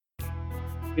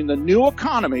in the new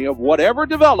economy of whatever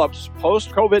develops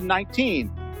post-COVID-19,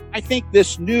 I think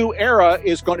this new era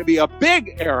is going to be a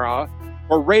big era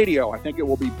for radio. I think it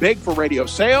will be big for radio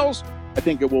sales. I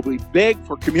think it will be big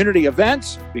for community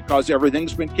events because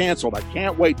everything's been canceled. I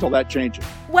can't wait till that changes.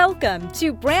 Welcome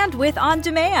to Brandwidth On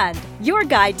Demand, your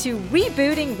guide to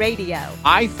rebooting radio.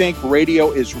 I think radio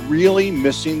is really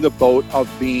missing the boat of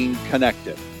being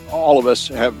connected. All of us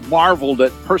have marveled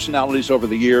at personalities over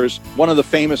the years. One of the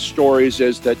famous stories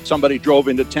is that somebody drove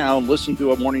into town, listened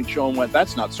to a morning show and went,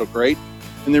 "That's not so great."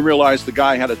 And then realized the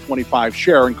guy had a 25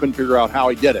 share and couldn't figure out how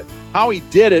he did it. How he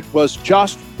did it was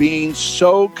just being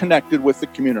so connected with the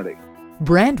community.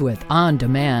 Brandwidth On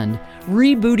Demand,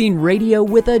 rebooting radio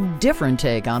with a different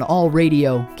take on all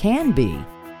radio can be.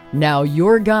 Now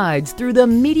your guides through the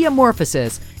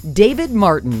Mediamorphosis, David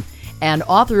Martin, and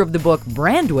author of the book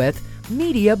Brandwidth,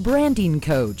 media branding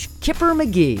coach, Kipper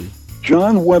McGee.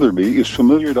 John Weatherby is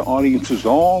familiar to audiences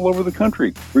all over the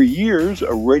country. For years,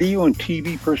 a radio and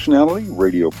TV personality,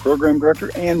 radio program director,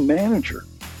 and manager.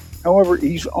 However,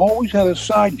 he's always had a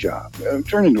side job,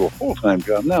 turned into a full-time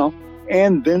job now,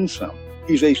 and then some.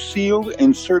 He's a sealed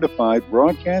and certified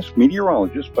broadcast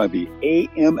meteorologist by the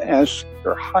AMS,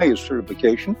 their highest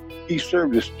certification. He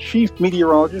served as chief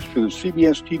meteorologist for the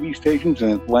CBS TV stations in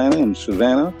Atlanta and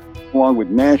Savannah, along with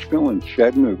Nashville and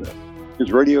Chattanooga.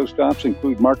 His radio stops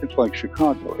include markets like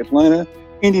Chicago, Atlanta,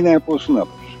 Indianapolis, and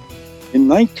others. In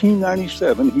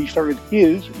 1997, he started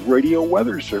his radio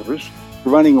weather service,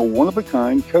 providing a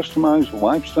one-of-a-kind, customized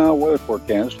lifestyle weather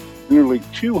forecast for nearly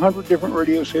 200 different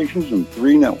radio stations and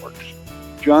 3 networks.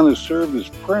 John has served as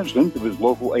president of his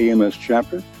local AMS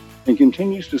chapter and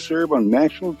continues to serve on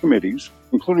national committees,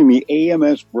 including the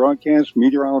AMS Broadcast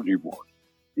Meteorology Board.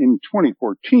 In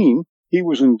 2014, he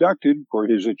was inducted for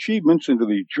his achievements into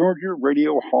the Georgia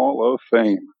Radio Hall of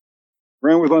Fame.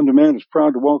 Brandwidth On Demand is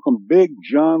proud to welcome Big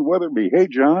John Weatherby. Hey,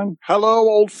 John. Hello,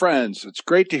 old friends. It's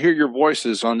great to hear your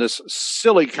voices on this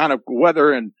silly kind of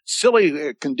weather and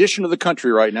silly condition of the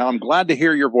country right now. I'm glad to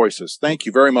hear your voices. Thank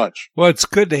you very much. Well, it's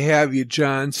good to have you,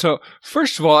 John. So,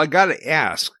 first of all, I got to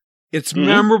ask, it's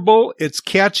memorable, it's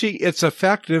catchy, it's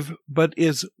effective, but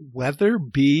is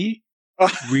Weatherby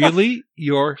really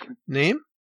your name?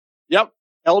 Yep.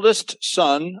 Eldest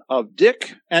son of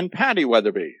Dick and Patty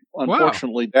Weatherby.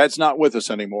 Unfortunately, Dad's not with us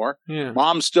anymore. Yeah.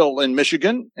 Mom's still in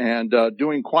Michigan and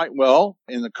doing quite well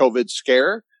in the COVID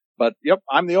scare. But, yep,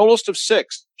 I'm the oldest of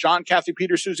 6. John, Kathy,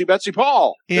 Peter, Susie, Betsy,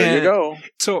 Paul. There you go.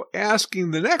 So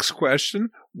asking the next question,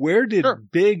 where did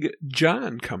Big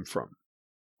John come from?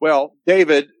 Well,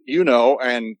 David, you know,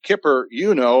 and Kipper,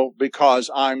 you know, because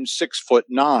I'm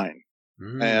 6'9".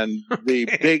 And the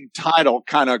big title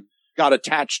kind of got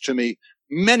attached to me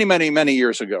many, many, many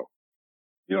years ago.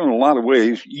 You know, in a lot of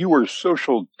ways, you were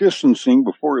social distancing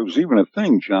before it was even a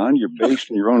thing, John. You're based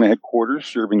in your own headquarters,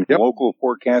 serving local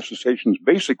forecast stations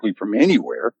basically from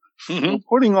anywhere.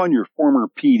 Putting on your former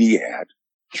PD hat.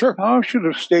 Sure. How should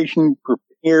a station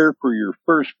prepare for your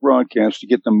first broadcast to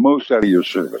get the most out of your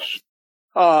service?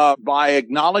 By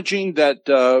acknowledging that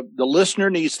the listener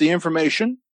needs the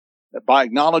information, by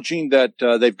acknowledging that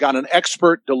they've got an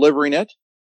expert delivering it,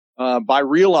 by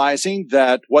realizing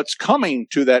that what's coming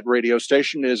to that radio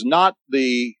station is not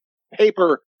the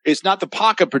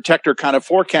pocket protector kind of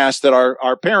forecast that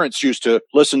our parents used to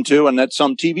listen to and that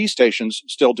some TV stations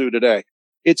still do today.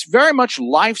 It's very much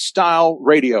lifestyle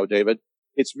radio, David.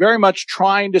 It's very much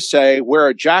trying to say, wear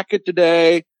a jacket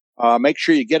today, make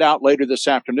sure you get out later this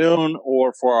afternoon,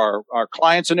 or for our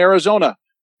clients in Arizona,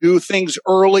 do things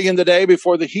early in the day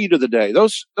before the heat of the day.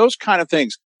 Those kind of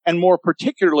things. And more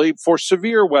particularly for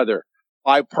severe weather,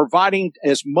 by providing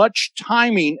as much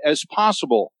timing as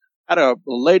possible. I had a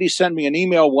lady send me an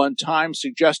email one time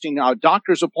suggesting a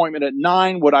doctor's appointment at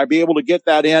 9. Would I be able to get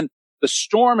that in? The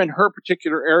storm in her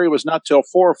particular area was not till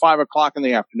 4 or 5 o'clock in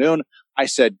the afternoon. I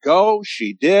said, go.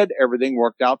 She did. Everything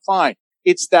worked out fine.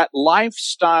 It's that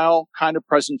lifestyle kind of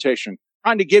presentation,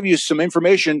 trying to give you some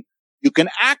information you can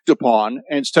act upon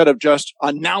instead of just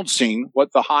announcing what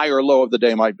the high or low of the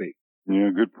day might be.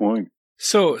 Yeah, good point.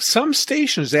 So some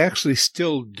stations actually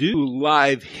still do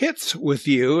live hits with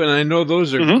you, and I know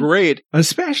those are great,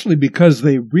 especially because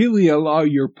they really allow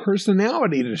your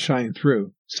personality to shine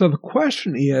through. So the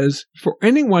question is, for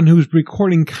anyone who's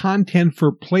recording content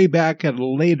for playback at a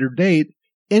later date,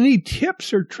 any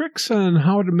tips or tricks on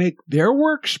how to make their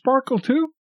work sparkle too?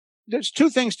 There's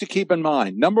 2 things to keep in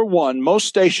mind. Number one, most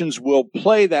stations will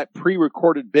play that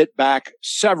pre-recorded bit back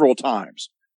several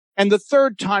times. And the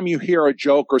third time you hear a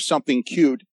joke or something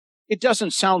cute, it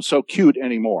doesn't sound so cute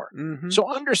anymore.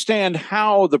 So understand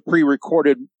how the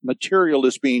pre-recorded material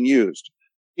is being used.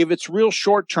 If it's real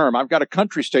short term, I've got a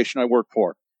country station I work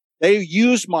for. They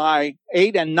use my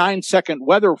 8 and 9 second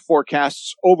weather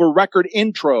forecasts over record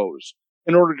intros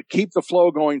in order to keep the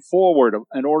flow going forward,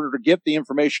 in order to get the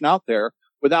information out there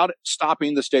without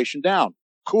stopping the station down.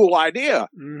 Cool idea,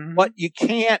 but you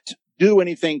can't do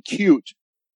anything cute.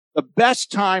 The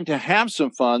best time to have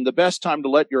some fun, the best time to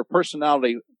let your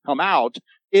personality come out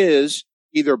is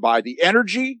either by the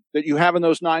energy that you have in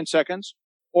those 9 seconds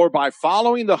or by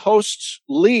following the host's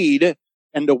lead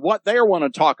into what they want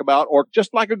to talk about, or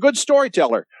just like a good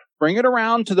storyteller, bring it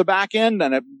around to the back end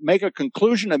and make a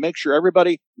conclusion and make sure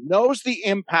everybody knows the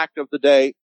impact of the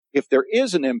day, if there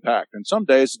is an impact. And some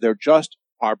days they're just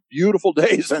are beautiful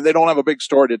days and they don't have a big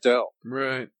story to tell.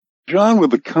 Right. John,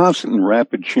 with the constant and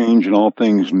rapid change in all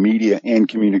things media and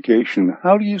communication,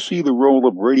 how do you see the role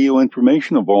of radio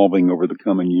information evolving over the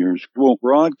coming years? Will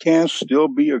broadcast still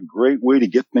be a great way to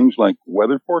get things like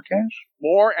weather forecasts?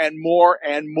 More and more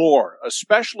and more,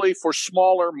 especially for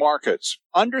smaller markets.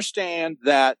 Understand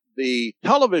that the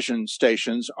television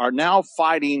stations are now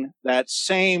fighting that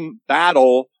same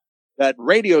battle that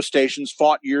radio stations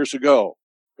fought years ago.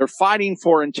 They're fighting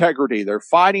for integrity. They're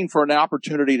fighting for an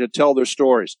opportunity to tell their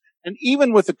stories. And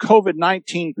even with the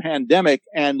COVID-19 pandemic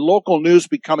and local news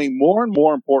becoming more and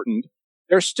more important,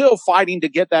 they're still fighting to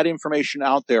get that information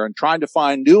out there and trying to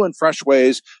find new and fresh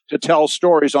ways to tell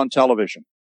stories on television.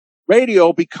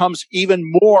 Radio becomes even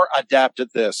more adept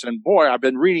at this. And boy, I've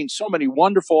been reading so many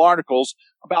wonderful articles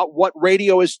about what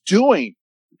radio is doing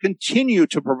to continue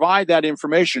to provide that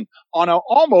information on an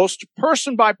almost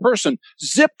person by person,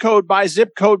 zip code by zip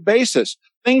code basis.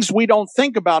 Things we don't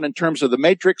think about in terms of the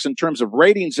matrix, in terms of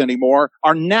ratings anymore,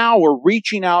 are now we're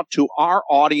reaching out to our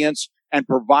audience and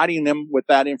providing them with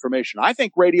that information. I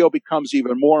think radio becomes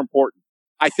even more important.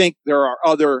 I think there are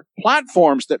other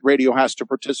platforms that radio has to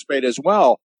participate as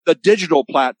well. The digital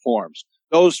platforms,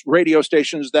 those radio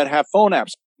stations that have phone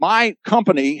apps. My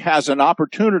company has an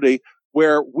opportunity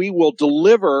where we will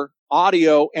deliver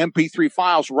audio MP3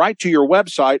 files right to your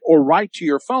website or right to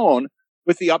your phone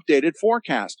with the updated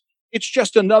forecast. It's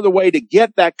just another way to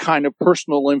get that kind of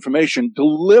personal information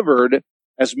delivered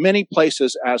as many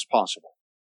places as possible.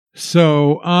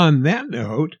 So on that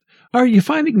note, are you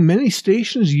finding many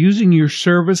stations using your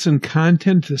service and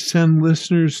content to send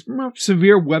listeners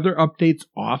severe weather updates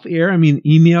off air? I mean,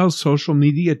 emails, social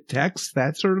media, texts,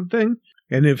 that sort of thing?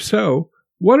 And if so,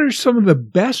 what are some of the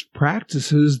best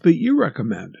practices that you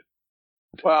recommend?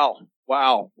 Well,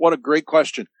 wow, what a great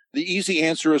question. The easy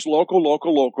answer is local,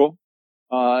 local, local.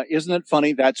 Isn't it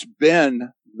funny? That's been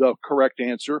the correct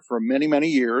answer for many, many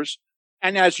years.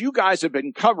 And as you guys have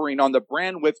been covering on the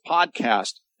Brandwidth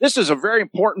podcast, this is a very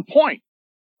important point.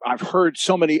 I've heard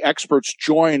so many experts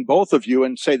join both of you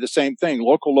and say the same thing,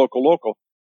 local, local, local.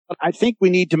 But I think we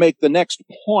need to make the next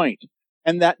point.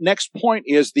 And that next point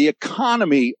is the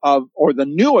economy of, or the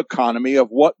new economy of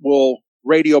what will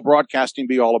radio broadcasting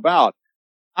be all about.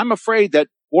 I'm afraid that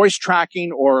voice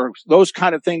tracking or those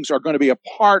kind of things are going to be a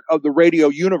part of the radio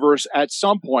universe at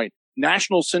some point.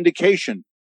 National syndication,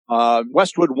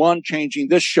 Westwood One changing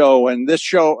this show and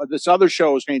this other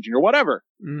show is changing or whatever.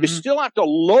 You still have to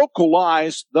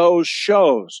localize those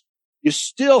shows. You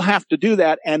still have to do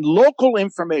that. And local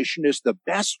information is the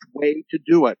best way to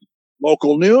do it.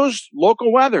 Local news,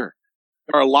 local weather.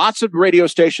 There are lots of radio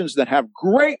stations that have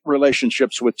great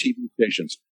relationships with TV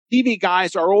stations. TV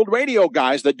guys are old radio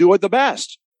guys that do it the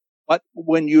best. But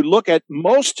when you look at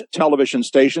most television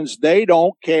stations, they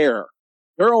don't care.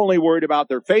 They're only worried about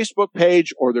their Facebook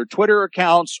page or their Twitter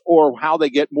accounts or how they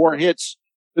get more hits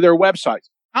to their websites.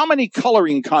 How many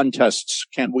coloring contests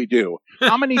can we do?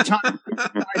 How many times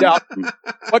can we find out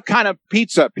what kind of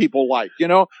pizza people like? You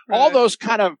know, all those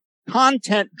kind of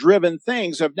content-driven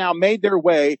things have now made their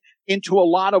way into a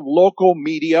lot of local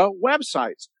media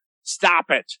websites. Stop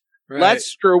it. Right.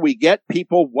 Let's sure we get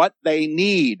people what they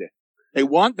need. They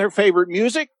want their favorite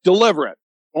music, deliver it.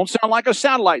 Won't sound like a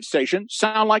satellite station,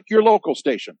 sound like your local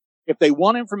station. If they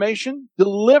want information,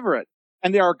 deliver it.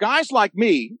 And there are guys like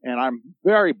me, and I'm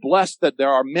very blessed that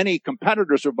there are many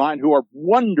competitors of mine who are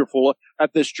wonderful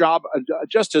at this job,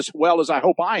 just as well as I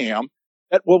hope I am,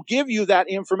 that will give you that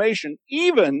information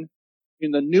even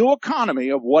in the new economy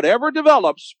of whatever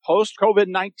develops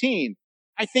post-COVID-19.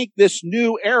 I think this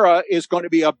new era is going to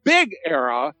be a big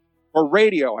era for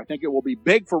radio. I think it will be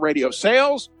big for radio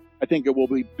sales. I think it will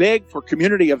be big for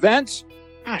community events.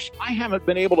 Gosh, I haven't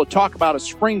been able to talk about a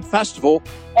spring festival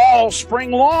all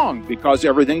spring long because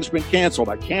everything's been canceled.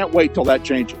 I can't wait till that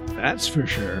changes. That's for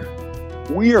sure.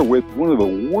 We are with one of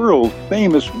the world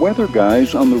famous weather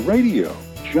guys on the radio,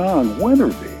 John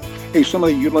Weatherby. Hey,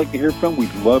 somebody you'd like to hear from?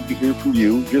 We'd love to hear from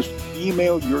you. Just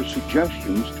email your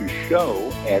suggestions to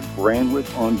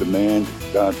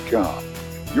show@brandwidthondemand.com.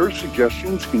 Your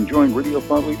suggestions can join radio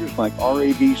thought leaders like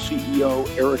RAD CEO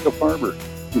Erica Farber,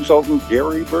 consultant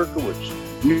Gary Berkowitz,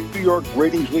 New York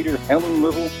ratings leader Helen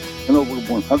Little, and over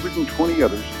 120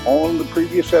 others, all in the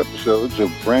previous episodes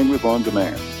of Brandwidth On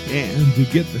Demand. And to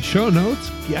get the show notes,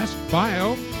 guest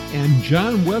bio, and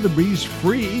John Weatherby's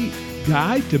free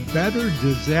Guide to Better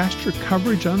Disaster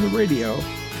Coverage on the Radio,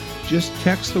 just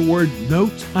text the word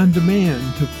Notes on Demand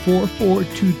to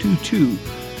 44222.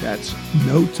 That's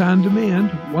Notes on Demand,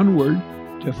 one word,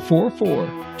 to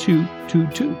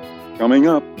 44222. Coming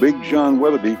up, Big John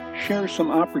Weatherby shares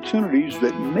some opportunities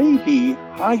that may be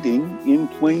hiding in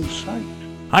plain sight.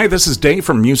 Hi, this is Dave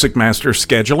from Music Master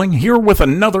Scheduling, here with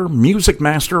another Music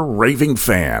Master raving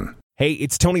fan. Hey,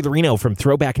 it's Tony Lorino from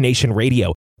Throwback Nation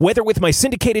Radio. Whether with my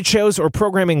syndicated shows or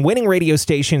programming winning radio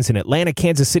stations in Atlanta,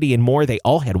 Kansas City, and more, they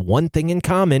all had one thing in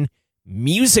common: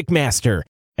 Music Master.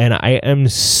 And I am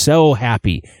so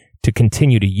happy to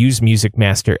continue to use Music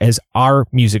Master as our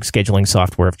music scheduling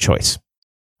software of choice.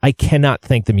 I cannot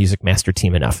thank the Music Master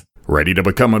team enough. Ready to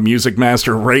become a Music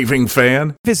Master raving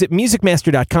fan? Visit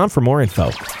musicmaster.com for more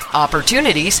info.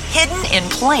 Opportunities hidden in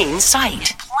plain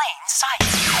sight.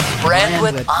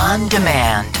 Brandwidth On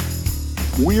Demand.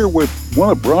 We're with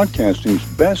one of broadcasting's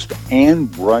best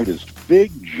and brightest,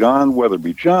 Big John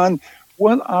Weatherby. John,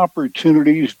 what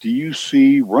opportunities do you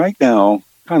see right now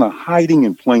kind of hiding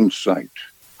in plain sight?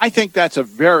 I think that's a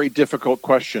very difficult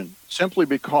question, simply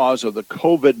because of the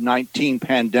COVID-19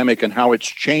 pandemic and how it's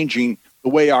changing the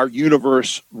way our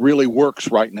universe really works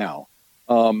right now.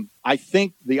 I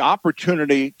think the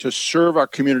opportunity to serve our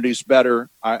communities better,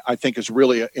 I think, is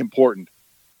really important.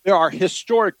 There are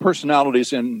historic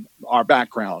personalities in our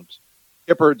backgrounds.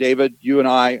 Kipper, David, you and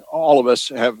I, all of us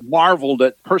have marveled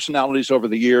at personalities over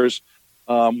the years.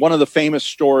 One of the famous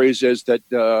stories is that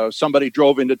somebody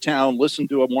drove into town, listened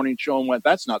to a morning show, and went,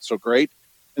 "That's not so great."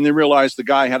 And they realized the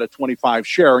guy had a 25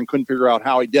 share and couldn't figure out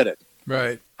how he did it.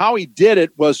 Right. How he did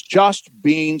it was just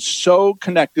being so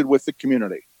connected with the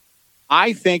community.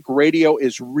 I think radio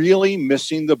is really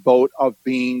missing the boat of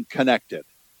being connected.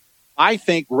 I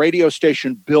think radio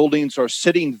station buildings are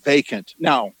sitting vacant.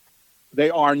 Now, they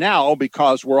are now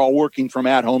because we're all working from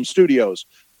at-home studios.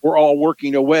 We're all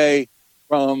working away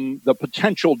from the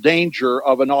potential danger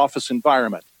of an office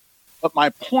environment. But my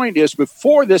point is,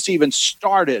 before this even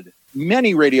started,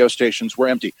 many radio stations were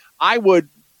empty. I would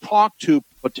talk to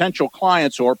potential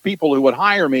clients or people who would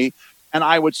hire me, and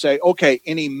I would say, okay,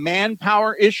 any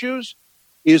manpower issues?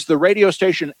 Is the radio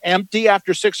station empty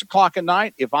after 6 o'clock at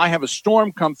night? If I have a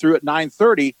storm come through at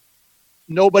 9:30,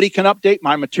 nobody can update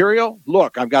my material?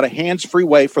 Look, I've got a hands-free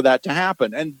way for that to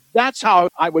happen. And that's how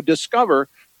I would discover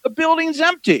the building's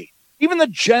empty. Even the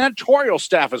janitorial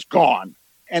staff is gone.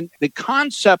 And the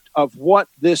concept of what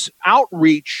this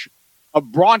outreach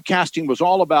of broadcasting was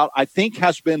all about, I think,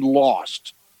 has been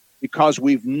lost because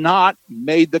we've not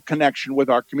made the connection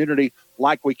with our community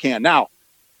like we can. Now,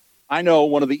 I know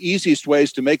one of the easiest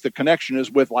ways to make the connection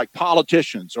is with like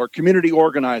politicians or community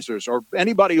organizers or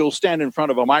anybody who'll stand in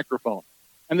front of a microphone.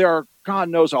 And there are, God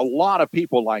knows, a lot of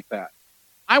people like that.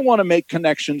 I want to make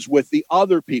connections with the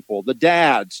other people, the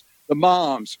dads, the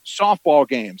moms, softball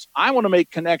games. I want to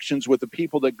make connections with the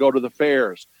people that go to the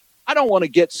fairs. I don't want to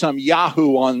get some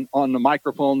Yahoo on the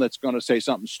microphone that's going to say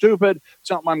something stupid,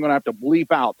 something I'm going to have to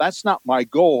bleep out. That's not my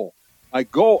goal. My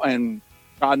goal, and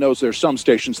God knows there's some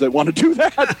stations that want to do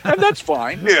that, and that's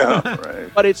fine. Yeah,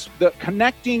 right. But it's the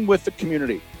connecting with the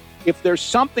community. If there's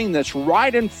something that's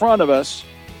right in front of us,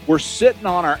 we're sitting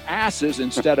on our asses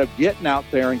instead of getting out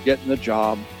there and getting the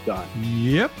job done.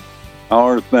 Yep.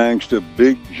 Our thanks to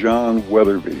Big John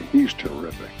Weatherby. He's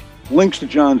terrific. Links to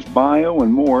John's bio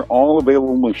and more, all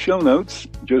available in the show notes.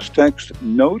 Just text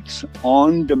Notes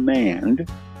on Demand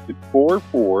to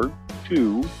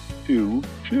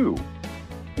 44222.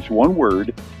 It's one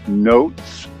word,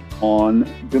 Notes on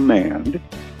Demand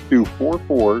to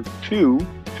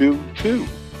 44222.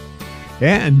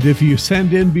 And if you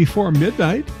send in before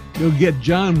midnight, you'll get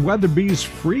John Weatherby's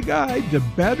free guide to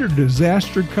better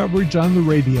disaster coverage on the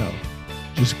radio.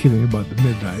 Just kidding about the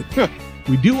midnight.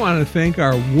 We do want to thank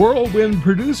our whirlwind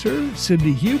producer,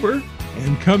 Cindy Huber.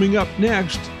 And coming up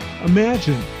next,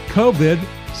 imagine COVID,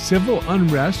 civil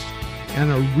unrest,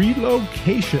 and a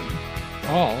relocation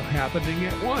all happening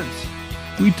at once.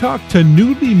 We talked to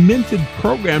newly minted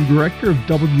program director of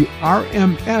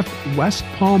WRMF West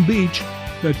Palm Beach,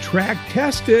 the track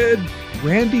tested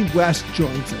Randy West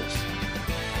joins us.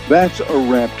 That's a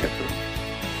wrap tipper.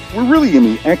 We're really in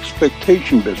the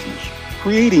expectation business,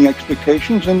 creating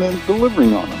expectations and then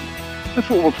delivering on them. That's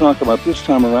what we'll talk about this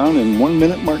time around in 1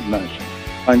 Minute Martinizing.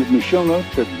 Find it in the show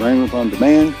notes at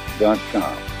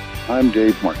brandwidthondemand.com. I'm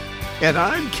Dave Martin. And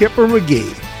I'm Kipper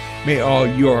McGee. May all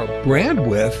your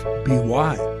brandwidth be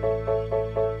wide.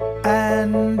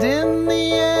 And in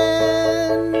the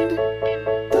end,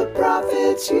 the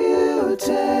profits you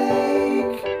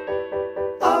take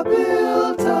are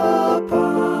built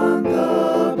upon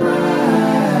the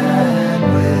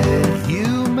brandwidth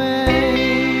you make.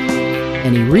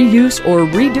 Any reuse or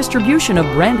redistribution of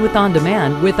Brandwidth On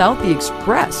Demand without the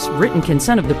express written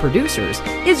consent of the producers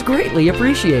is greatly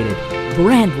appreciated.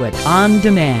 Brandwidth On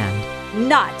Demand.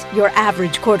 Not your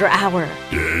average quarter hour.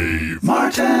 Dave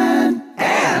Martin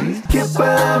and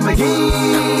Kipper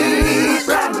McGee.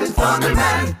 Brandwidth On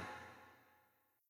Demand.